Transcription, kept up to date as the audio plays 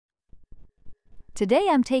Today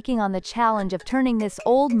I'm taking on the challenge of turning this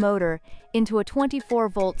old motor into a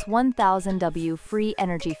 24V 1000W free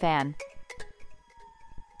energy fan.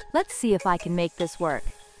 Let's see if I can make this work.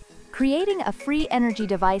 Creating a free energy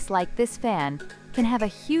device like this fan can have a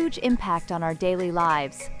huge impact on our daily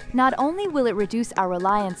lives. Not only will it reduce our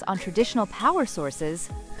reliance on traditional power sources,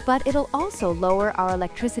 but it'll also lower our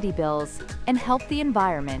electricity bills and help the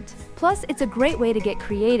environment. Plus, it's a great way to get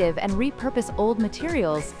creative and repurpose old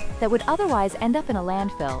materials that would otherwise end up in a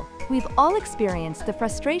landfill. We've all experienced the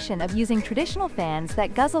frustration of using traditional fans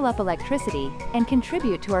that guzzle up electricity and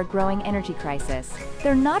contribute to our growing energy crisis.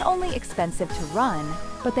 They're not only expensive to run,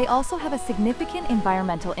 but they also have a significant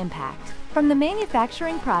environmental impact. From the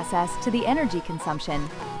manufacturing process to the energy consumption,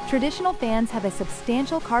 traditional fans have a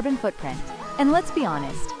substantial carbon footprint. And let's be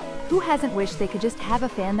honest, who hasn't wished they could just have a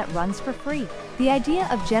fan that runs for free? The idea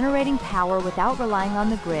of generating power without relying on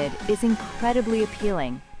the grid is incredibly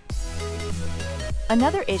appealing.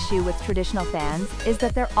 Another issue with traditional fans is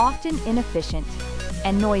that they're often inefficient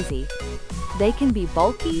and noisy. They can be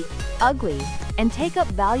bulky, ugly, and take up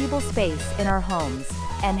valuable space in our homes.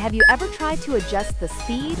 And have you ever tried to adjust the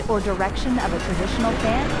speed or direction of a traditional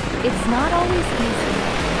fan? It's not always easy,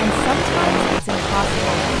 and sometimes it's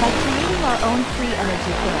impossible. By creating our own free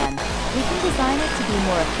energy fan, we can design it to be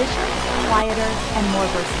more efficient, quieter, and more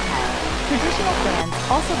versatile. Traditional fans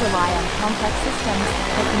also rely on complex systems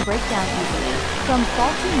that can break down easily. From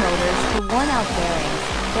faulty motors to worn-out bearings,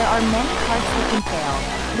 there are many parts that can fail,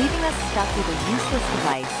 leaving us stuck with a useless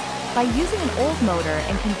device. By using an old motor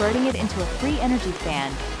and converting it into a free energy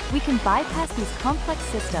fan, we can bypass these complex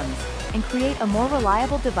systems and create a more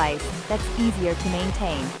reliable device that's easier to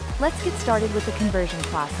maintain. Let's get started with the conversion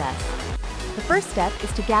process. The first step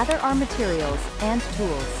is to gather our materials and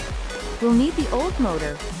tools. We'll need the old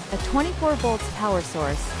motor, a 24V power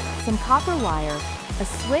source, some copper wire, a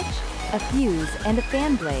switch, a fuse, and a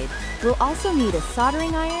fan blade. We'll also need a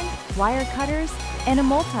soldering iron, wire cutters, and a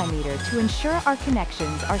multimeter to ensure our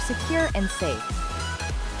connections are secure and safe.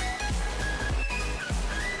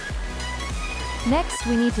 Next,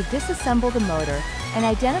 we need to disassemble the motor and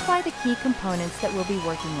identify the key components that we'll be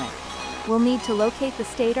working with. We'll need to locate the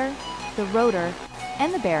stator, the rotor,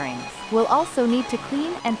 and the bearings. We'll also need to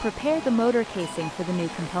clean and prepare the motor casing for the new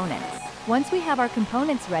components. Once we have our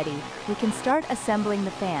components ready, we can start assembling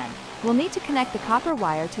the fan. We'll need to connect the copper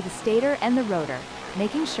wire to the stator and the rotor,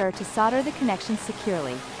 making sure to solder the connections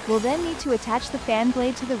securely. We'll then need to attach the fan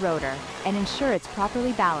blade to the rotor and ensure it's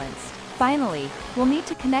properly balanced. Finally, we'll need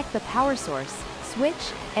to connect the power source,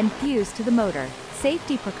 switch, and fuse to the motor.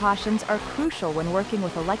 Safety precautions are crucial when working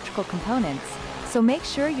with electrical components, so make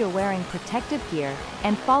sure you're wearing protective gear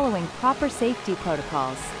and following proper safety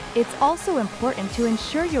protocols. It's also important to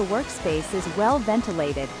ensure your workspace is well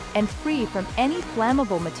ventilated and free from any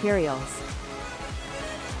flammable materials.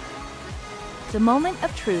 The moment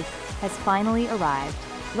of truth has finally arrived.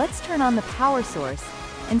 Let's turn on the power source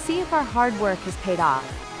and see if our hard work has paid off.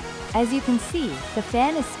 As you can see, the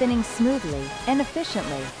fan is spinning smoothly and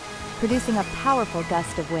efficiently, producing a powerful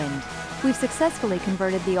gust of wind. We've successfully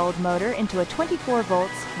converted the old motor into a 24V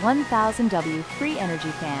 1000W free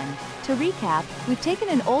energy fan. To recap, we've taken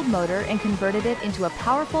an old motor and converted it into a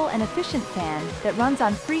powerful and efficient fan that runs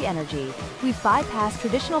on free energy. We've bypassed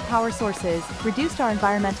traditional power sources, reduced our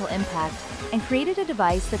environmental impact, and created a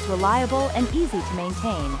device that's reliable and easy to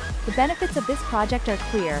maintain. The benefits of this project are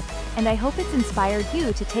clear, and I hope it's inspired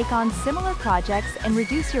you to take on similar projects and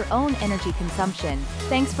reduce your own energy consumption.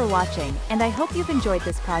 Thanks for watching, and I hope you've enjoyed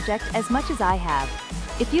this project as much as I have.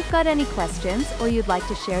 If you've got any questions or you'd like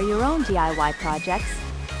to share your own DIY projects,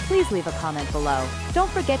 please leave a comment below. Don't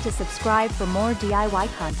forget to subscribe for more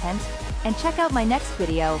DIY content, and check out my next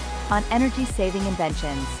video on energy-saving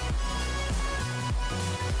inventions.